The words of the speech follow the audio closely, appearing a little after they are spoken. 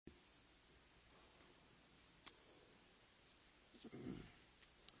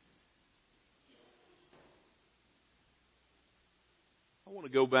I want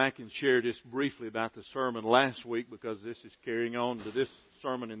to go back and share just briefly about the sermon last week because this is carrying on to this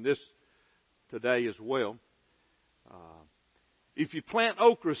sermon and this today as well. If you plant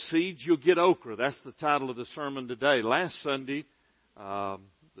okra seeds, you'll get okra. That's the title of the sermon today. Last Sunday, the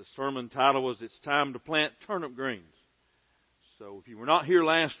sermon title was It's Time to Plant Turnip Greens. So if you were not here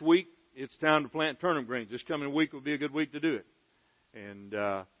last week, it's time to plant turnip greens. This coming week will be a good week to do it. And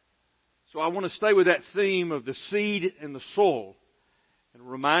so I want to stay with that theme of the seed and the soil. And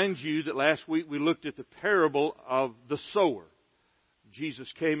remind you that last week we looked at the parable of the sower.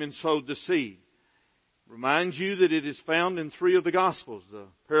 Jesus came and sowed the seed. Remind you that it is found in 3 of the Gospels, the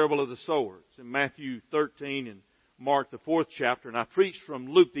parable of the sower. It's in Matthew 13 and Mark the 4th chapter, and I preached from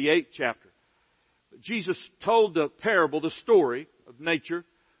Luke the 8th chapter. Jesus told the parable, the story of nature,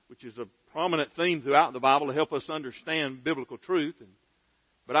 which is a prominent theme throughout the Bible to help us understand biblical truth.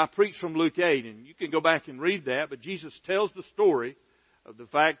 But I preached from Luke 8, and you can go back and read that, but Jesus tells the story of the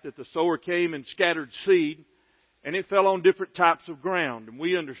fact that the sower came and scattered seed, and it fell on different types of ground. And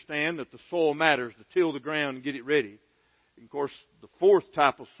we understand that the soil matters to till the ground and get it ready. And of course, the 4th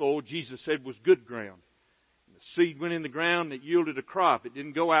type of soil, Jesus said, was good ground. And the seed went in the ground, and it yielded a crop. It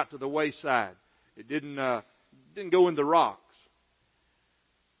didn't go out to the wayside. It didn't go in the rocks.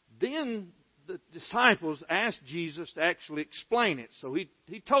 Then the disciples asked Jesus to actually explain it. So he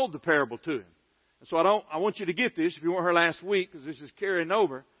told the parable to him. And so I want you to get this, if you weren't here last week, because this is carrying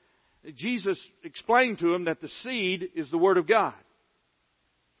over. Jesus explained to him that the seed is the Word of God.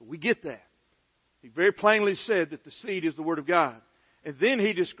 We get that. He very plainly said that the seed is the Word of God. And then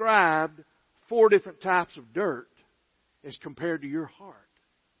he described 4 different types of dirt as compared to your heart.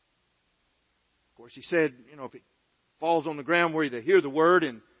 Of course, he said, if it falls on the ground where they hear the Word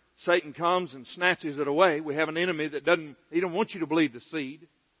and Satan comes and snatches it away, we have an enemy that he don't want you to believe the seed.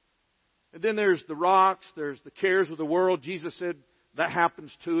 And then there's the rocks, there's the cares of the world. Jesus said that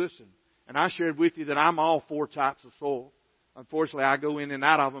happens to us. And I shared with you that I'm all 4 types of soil. Unfortunately, I go in and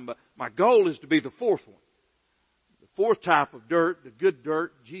out of them, but my goal is to be the 4th one. The 4th type of dirt, the good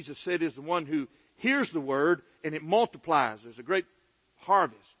dirt, Jesus said is the one who hears the Word and it multiplies. There's a great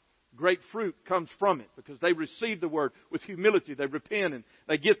harvest. Great fruit comes from it because they receive the Word with humility. They repent and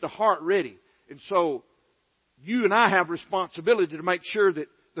they get the heart ready. And so you and I have responsibility to make sure that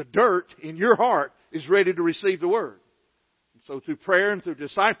the dirt in your heart is ready to receive the Word. And so through prayer and through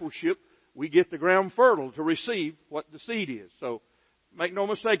discipleship, we get the ground fertile to receive what the seed is. So make no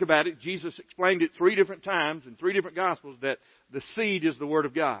mistake about it. Jesus explained it 3 different times in 3 different Gospels that the seed is the Word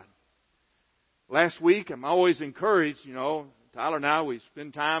of God. Last week, I'm always encouraged, Tyler and I, we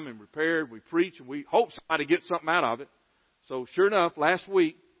spend time and prepare, we preach, and we hope somebody gets something out of it. So sure enough, last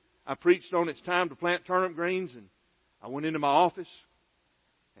week, I preached on It's Time to Plant Turnip Greens, and I went into my office,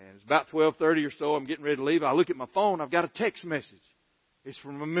 and it's about 12:30 or so, I'm getting ready to leave. I look at my phone, I've got a text message. It's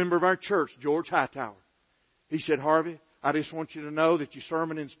from a member of our church, George Hightower. He said, Harvey, I just want you to know that your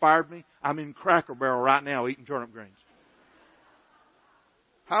sermon inspired me. I'm in Cracker Barrel right now eating turnip greens.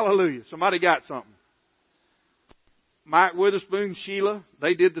 Hallelujah. Somebody got something. Mike Witherspoon, Sheila,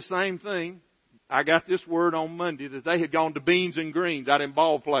 they did the same thing. I got this word on Monday that they had gone to beans and greens out in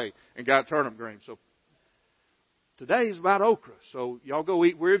ball play and got turnip greens. So today is about okra. So y'all go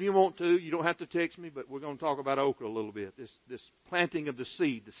eat wherever you want to. You don't have to text me, but we're going to talk about okra a little bit. This planting of the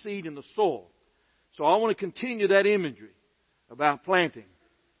seed in the soil. So I want to continue that imagery about planting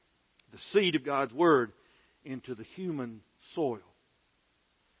the seed of God's Word into the human soil.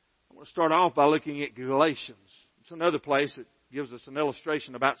 I want to start off by looking at Galatians. It's another place that gives us an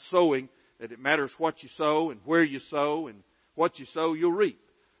illustration about sowing, that it matters what you sow and where you sow, and what you sow you'll reap.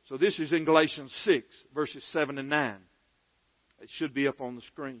 So this is in Galatians 6, verses 7 and 9. It should be up on the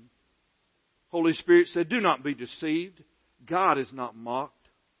screen. Holy Spirit said, do not be deceived. God is not mocked.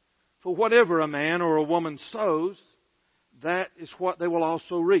 For whatever a man or a woman sows, that is what they will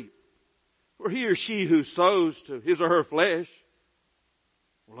also reap. For he or she who sows to his or her flesh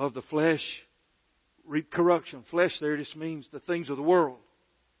will of the flesh reap corruption. Flesh there just means the things of the world.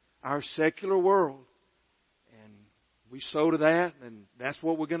 Our secular world. And we sow to that, and that's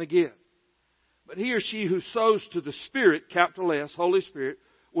what we're going to get. But he or she who sows to the Spirit, capital S, Holy Spirit,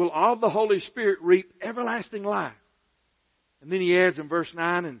 will of the Holy Spirit reap everlasting life. And then he adds in verse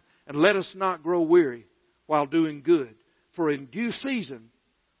 9, and let us not grow weary while doing good. For in due season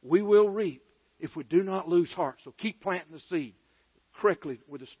we will reap if we do not lose heart. So keep planting the seed correctly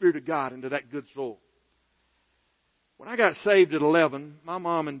with the Spirit of God into that good soil. When I got saved at 11, my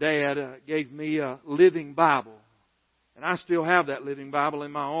mom and dad gave me a Living Bible. And I still have that Living Bible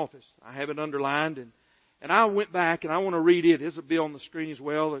in my office. I have it underlined. And I went back and I want to read it. It'll be on the screen as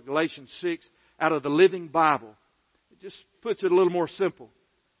well, Galatians 6, out of the Living Bible. just puts it a little more simple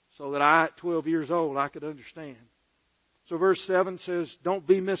so that I, at 12 years old, I could understand. So verse 7 says, don't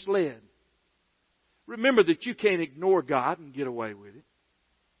be misled. Remember that you can't ignore God and get away with it.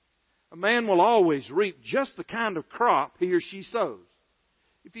 A man will always reap just the kind of crop he or she sows.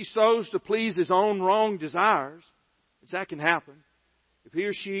 If he sows to please his own wrong desires, which that can happen, if he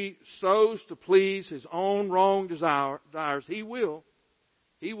or she sows to please his own wrong desires, he will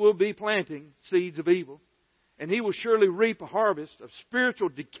be planting seeds of evil. And he will surely reap a harvest of spiritual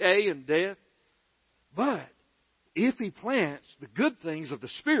decay and death. But if he plants the good things of the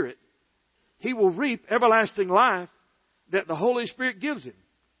Spirit, he will reap everlasting life that the Holy Spirit gives him.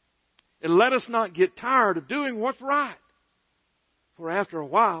 And let us not get tired of doing what's right. For after a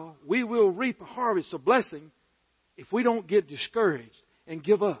while, we will reap a harvest of blessing if we don't get discouraged and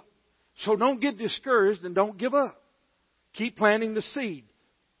give up. So don't get discouraged and don't give up. Keep planting the seed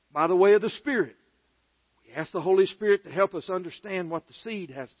by the way of the Spirit. We ask the Holy Spirit to help us understand what the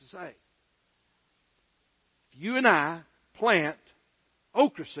seed has to say. If you and I plant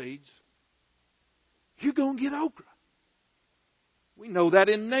okra seeds, you're going to get okra. We know that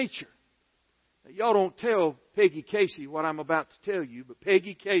in nature. Now, y'all don't tell Peggy Casey what I'm about to tell you, but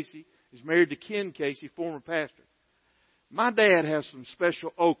Peggy Casey is married to Ken Casey, former pastor. My dad has some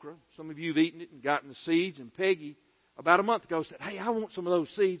special okra. Some of you have eaten it and gotten the seeds. And Peggy, about a month ago, said, hey, I want some of those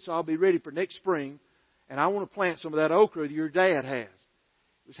seeds so I'll be ready for next spring. And I want to plant some of that okra that your dad has.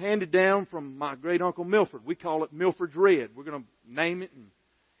 It was handed down from my great-uncle Milford. We call it Milford's Red. We're going to name it. And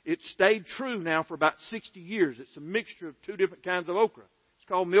it stayed true now for about 60 years. It's a mixture of two different kinds of okra. It's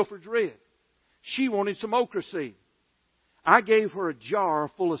called Milford's Red. She wanted some okra seed. I gave her a jar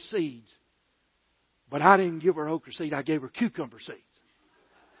full of seeds. But I didn't give her okra seed. I gave her cucumber seeds.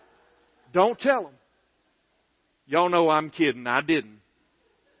 Don't tell them. Y'all know I'm kidding. I didn't.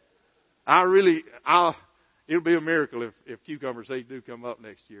 It'll be a miracle if cucumber seeds do come up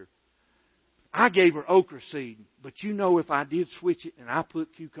next year. I gave her okra seed. But you know, if I did switch it and I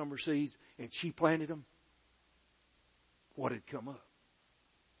put cucumber seeds and she planted them, what had come up?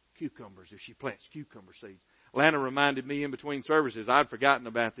 Cucumbers, if she plants cucumber seeds. Lana reminded me in between services, I'd forgotten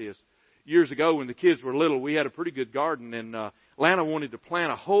about this. Years ago when the kids were little, we had a pretty good garden, and Lana wanted to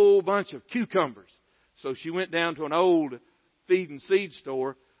plant a whole bunch of cucumbers. So she went down to an old feed and seed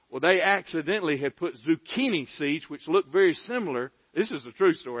store. Well, they accidentally had put zucchini seeds, which looked very similar. This is a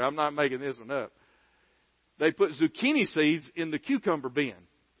true story. I'm not making this one up. They put zucchini seeds in the cucumber bin.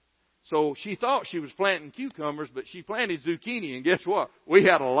 So she thought she was planting cucumbers, but she planted zucchini. And guess what? We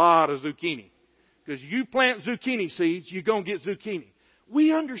had a lot of zucchini. Because you plant zucchini seeds, you're going to get zucchini.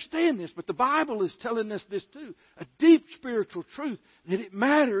 We understand this, but the Bible is telling us this too. A deep spiritual truth that it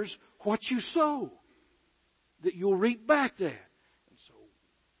matters what you sow. That you'll reap back that. And so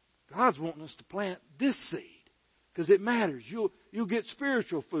God's wanting us to plant this seed. Because it matters. You'll get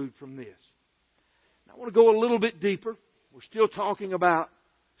spiritual food from this. Now, I want to go a little bit deeper. We're still talking about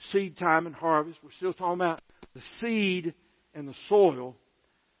seed time and harvest. We're still talking about the seed and the soil.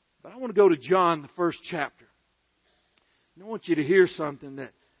 But I want to go to John, the first chapter. And I want you to hear something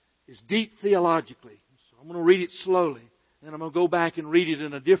that is deep theologically. So I'm going to read it slowly. Then I'm going to go back and read it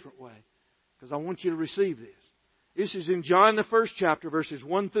in a different way. Because I want you to receive this. This is in John, the first chapter, verses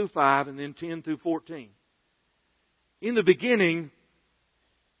 1 through 5, and then 10 through 14. In the beginning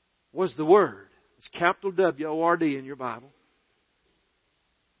was the Word. It's capital W-O-R-D in your Bible.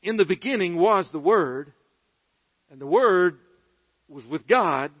 In the beginning was the Word, and the Word was with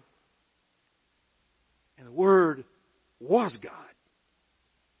God, and the Word was God.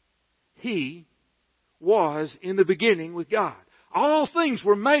 He was in the beginning with God. All things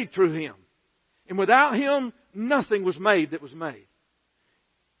were made through Him, and without Him nothing was made that was made.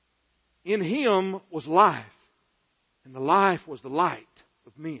 In Him was life, and the life was the light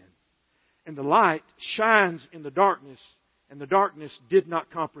of men. And the light shines in the darkness, and the darkness did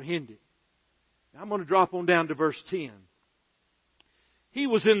not comprehend it. Now I'm going to drop on down to verse 10. He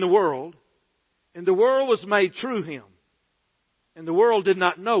was in the world, and the world was made through Him, and the world did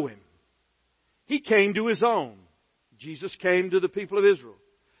not know Him. He came to His own. Jesus came to the people of Israel,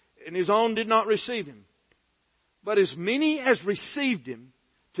 and His own did not receive Him. But as many as received Him,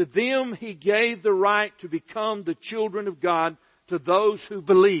 to them He gave the right to become the children of God, to those who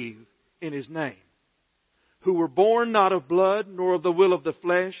believe in His name, who were born not of blood, nor of the will of the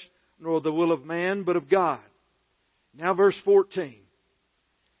flesh, nor of the will of man, but of God. Now verse 14.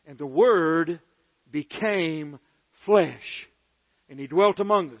 And the Word became flesh, and He dwelt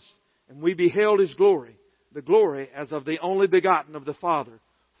among us, and we beheld His glory, the glory as of the only begotten of the Father,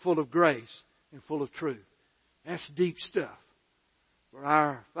 full of grace and full of truth. That's deep stuff for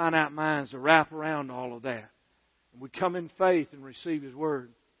our finite minds to wrap around all of that. And we come in faith and receive His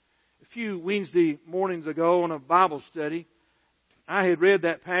Word. A few Wednesday mornings ago on a Bible study, I had read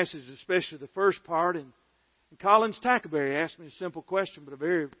that passage, especially the first part, and Collins Tackleberry asked me a simple question, but a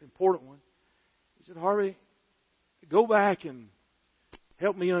very important one. He said, Harvey, go back and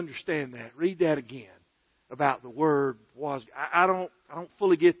help me understand that. Read that again about the Word was. I don't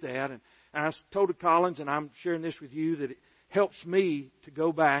fully get that. And I told Collins, and I'm sharing this with you, that it helps me to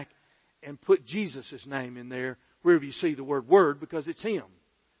go back and put Jesus' name in there wherever you see the word Word, because it's Him.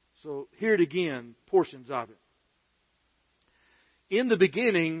 So hear it again, portions of it. In the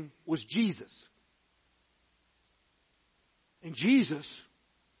beginning was Jesus. And Jesus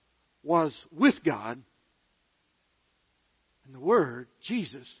was with God. And the Word,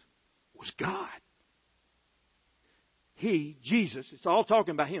 Jesus, was God. He, Jesus, it's all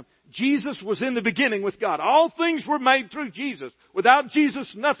talking about Him. Jesus was in the beginning with God. All things were made through Jesus. Without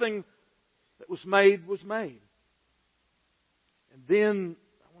Jesus, nothing that was made was made. And then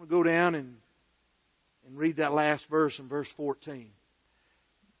I want to go down and read that last verse in verse 14.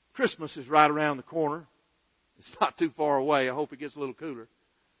 Christmas is right around the corner. It's not too far away. I hope it gets a little cooler.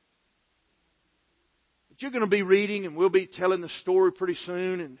 But you're going to be reading, and we'll be telling the story pretty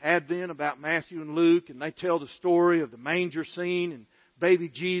soon in Advent about Matthew and Luke, and they tell the story of the manger scene and baby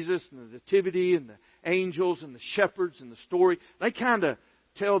Jesus and the nativity and the angels and the shepherds and the story. They kind of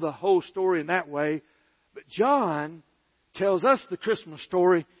tell the whole story in that way. But John tells us the Christmas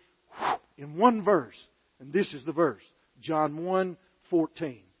story in one verse. And this is the verse. John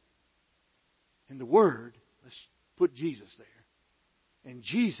 1:14. And the Word, let's put Jesus there. And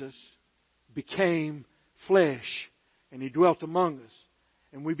Jesus became flesh, and He dwelt among us.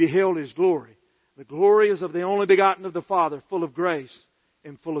 And we beheld His glory. The glory is of the only begotten of the Father, full of grace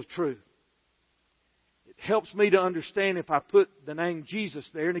and full of truth. It helps me to understand if I put the name Jesus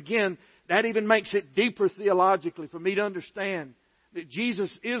there. And again, that even makes it deeper theologically for me to understand that Jesus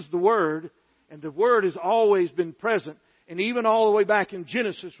is the Word, and the Word has always been present. And even all the way back in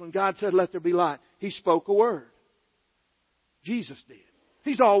Genesis, when God said, let there be light, He spoke a word. Jesus did.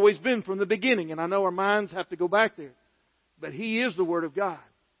 He's always been from the beginning, and I know our minds have to go back there. But He is the Word of God.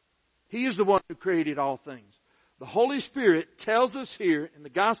 He is the one who created all things. The Holy Spirit tells us here in the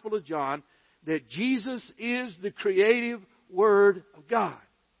Gospel of John that Jesus is the creative Word of God.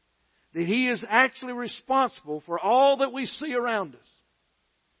 That He is actually responsible for all that we see around us.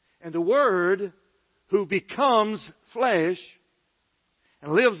 And the Word who becomes flesh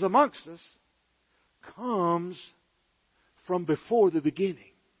and lives amongst us comes from before the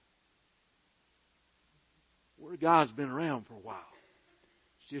beginning. The Word of God's been around for a while.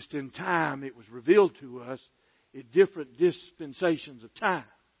 It's just in time it was revealed to us at different dispensations of time.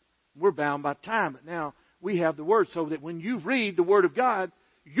 We're bound by time, but now we have the Word, so that when you read the Word of God,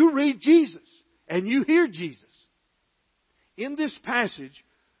 you read Jesus and you hear Jesus. In this passage,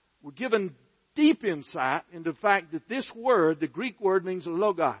 we're given deep insight into the fact that this word, the Greek word, means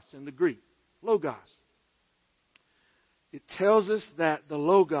logos in the Greek. Logos. It tells us that the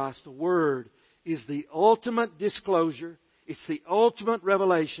logos, the Word, is the ultimate disclosure. It's the ultimate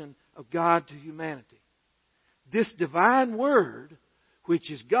revelation of God to humanity. This divine Word, which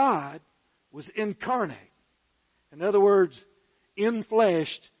is God, was incarnate. In other words,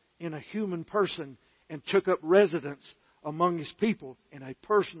 infleshed in a human person and took up residence among His people in a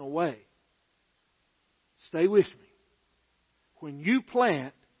personal way. Stay with me. When you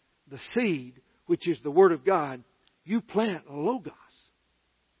plant the seed, which is the Word of God, you plant Logos.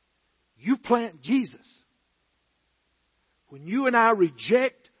 You plant Jesus. When you and I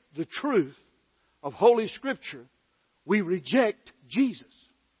reject the truth of Holy Scripture, we reject Jesus.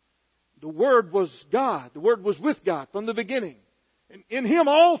 The Word was God. The Word was with God from the beginning. And in Him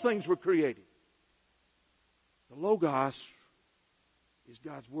all things were created. The Logos is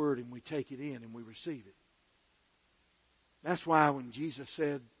God's Word, and we take it in and we receive it. That's why when Jesus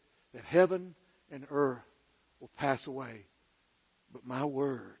said that heaven and earth will pass away, but my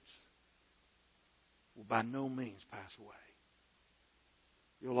words will by no means pass away.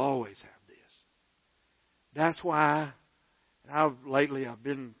 You'll always have this. That's why lately I've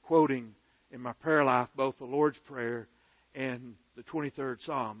been quoting in my prayer life both the Lord's Prayer and the 23rd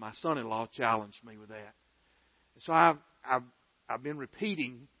Psalm. My son-in-law challenged me with that. So I've been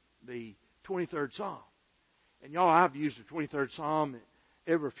repeating the 23rd Psalm. And y'all, I've used the 23rd Psalm at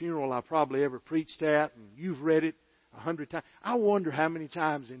every funeral I probably ever preached at, and you've read it 100 times. I wonder how many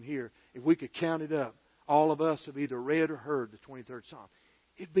times in here, if we could count it up, all of us have either read or heard the 23rd Psalm.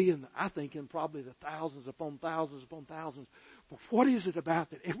 It'd be in probably the thousands upon thousands upon thousands. But what is it about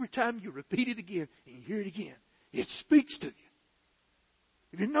that every time you repeat it again and you hear it again, it speaks to you?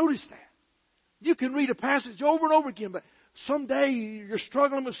 Have you noticed that? You can read a passage over and over again, but someday you're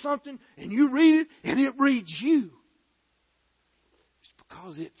struggling with something and you read it and it reads you. It's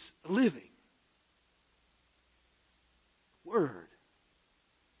because it's living. The Word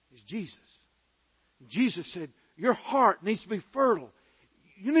is Jesus. And Jesus said, your heart needs to be fertile.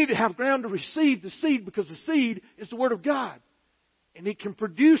 You need to have ground to receive the seed because the seed is the Word of God. And it can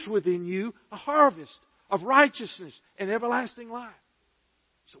produce within you a harvest of righteousness and everlasting life.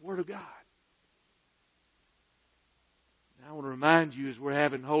 It's the Word of God. Now I want to remind you as we're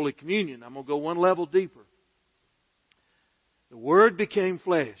having Holy Communion, I'm going to go one level deeper. The Word became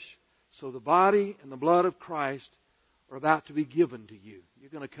flesh, so the body and the blood of Christ are about to be given to you. You're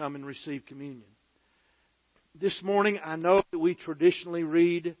going to come and receive communion. This morning, I know that we traditionally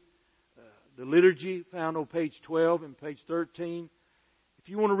read the liturgy found on page 12 and page 13. If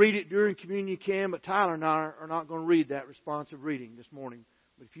you want to read it during communion, you can, but Tyler and I are not going to read that responsive reading this morning.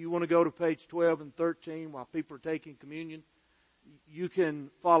 But if you want to go to page 12 and 13 while people are taking communion, you can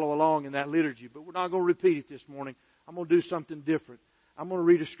follow along in that liturgy. But we're not going to repeat it this morning. I'm going to do something different. I'm going to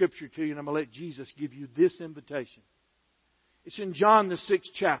read a scripture to you, and I'm going to let Jesus give you this invitation. It's in John the 6th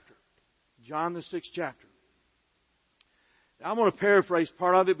chapter. John the 6th chapter. I'm going to paraphrase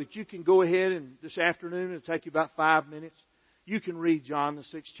part of it, but you can go ahead and this afternoon, it'll take you about 5 minutes. You can read John the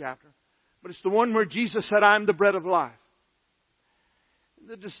 6th chapter. But it's the one where Jesus said, I am the bread of life.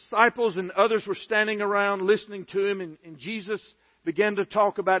 The disciples and others were standing around listening to Him, and Jesus began to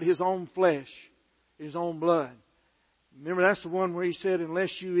talk about His own flesh, His own blood. Remember, that's the one where He said,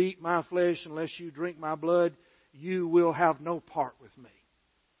 unless you eat my flesh, unless you drink my blood, you will have no part with me.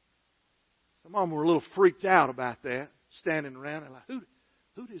 Some of them were a little freaked out about that, standing around and like,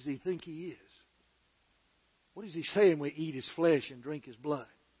 who does He think He is? What is He saying we eat His flesh and drink His blood?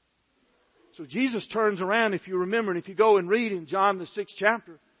 So Jesus turns around, if you remember, and if you go and read in John the 6th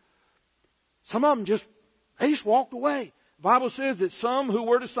chapter, some of them just walked away. The Bible says that some who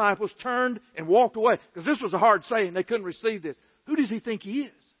were disciples turned and walked away. Because this was a hard saying. They couldn't receive this. Who does He think He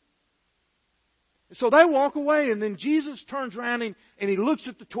is? And so they walk away, and then Jesus turns around and He looks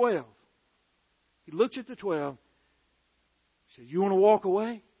at the 12. He looks at the 12. He says, you want to walk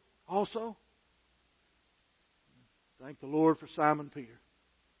away also? Thank the Lord for Simon Peter.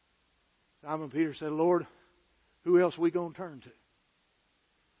 Simon Peter said, Lord, who else are we going to turn to?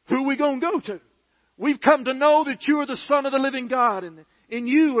 Who are we going to go to? We've come to know that you are the Son of the living God, and in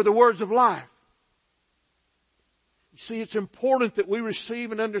you are the words of life. You see, it's important that we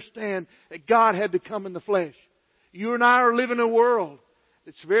receive and understand that God had to come in the flesh. You and I are living in a world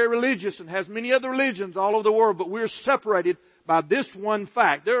that's very religious and has many other religions all over the world, but we're separated by this one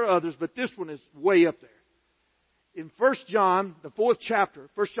fact. There are others, but this one is way up there. In 1 John, the 4th chapter,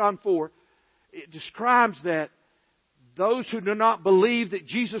 1 John 4, it describes that those who do not believe that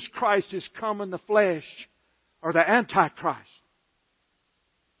Jesus Christ is come in the flesh are the Antichrist.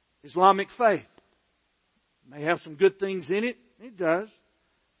 Islamic faith may have some good things in it. It does.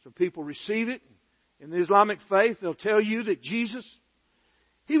 So people receive it. In the Islamic faith, they'll tell you that Jesus,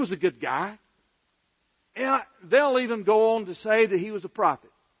 He was a good guy. And they'll even go on to say that He was a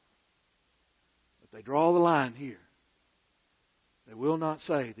prophet. But they draw the line here. They will not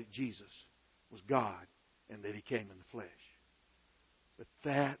say that Jesus was God and that He came in the flesh. But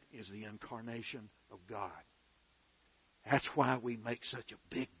that is the incarnation of God. That's why we make such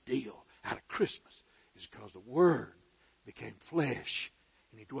a big deal out of Christmas. Is because the Word became flesh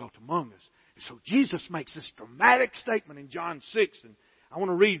and He dwelt among us. And so Jesus makes this dramatic statement in John 6. And I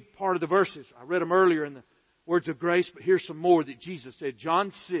want to read part of the verses. I read them earlier in the words of grace, but here's some more that Jesus said.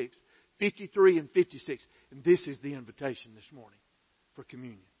 John 6, 53 and 56. And this is the invitation this morning for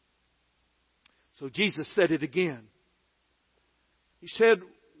communion. So Jesus said it again. He said,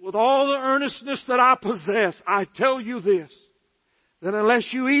 with all the earnestness that I possess, I tell you this, that unless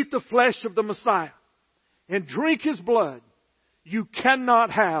you eat the flesh of the Messiah and drink His blood, you cannot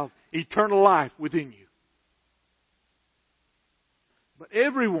have eternal life within you. But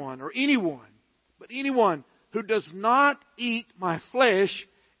anyone who does not eat my flesh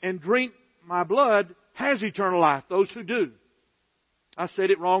and drink my blood has eternal life. Those who do. I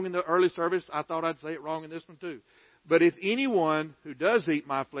said it wrong in the early service. I thought I'd say it wrong in this one too. But if anyone who does eat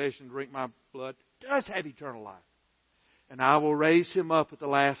my flesh and drink my blood does have eternal life, and I will raise him up at the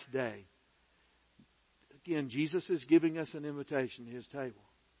last day. Again, Jesus is giving us an invitation to His table.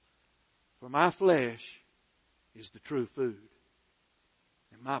 For my flesh is the true food,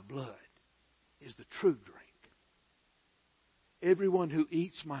 and my blood is the true drink. Everyone who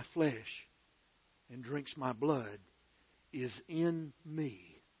eats my flesh and drinks my blood is in me,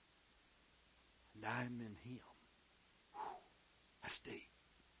 and I am in him. Whew, that's deep.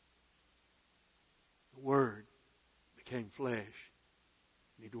 The Word became flesh,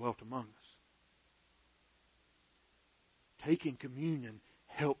 and He dwelt among us. Taking communion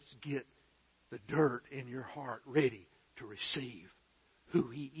helps get the dirt in your heart ready to receive who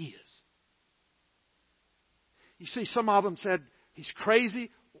He is. You see, some of them said, He's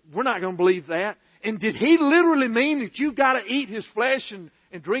crazy. We're not going to believe that. And did He literally mean that you've got to eat His flesh and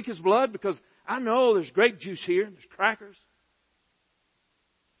drink His blood? Because I know there's grape juice here and there's crackers.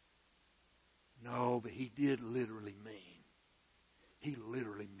 No, but He did literally mean. He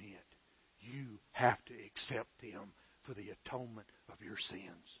literally meant you have to accept Him for the atonement of your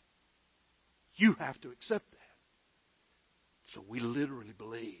sins. You have to accept that. So we literally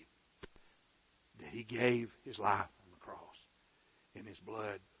believe that He gave His life on the cross and His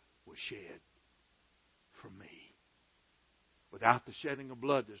blood was shed for me. Without the shedding of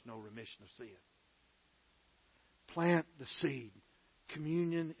blood, there's no remission of sin. Plant the seed.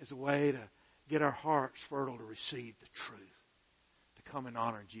 Communion is a way to get our hearts fertile to receive the truth, to come and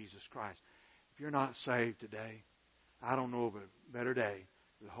honor Jesus Christ. If you're not saved today, I don't know of a better day.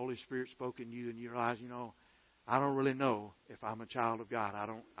 The Holy Spirit spoke in you and you realize, I don't really know if I'm a child of God.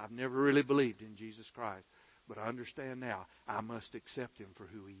 I've never really believed in Jesus Christ. But I understand now I must accept Him for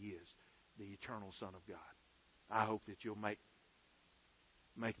who He is, the eternal Son of God. I hope that you'll make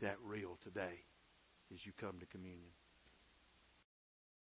that real today as you come to communion.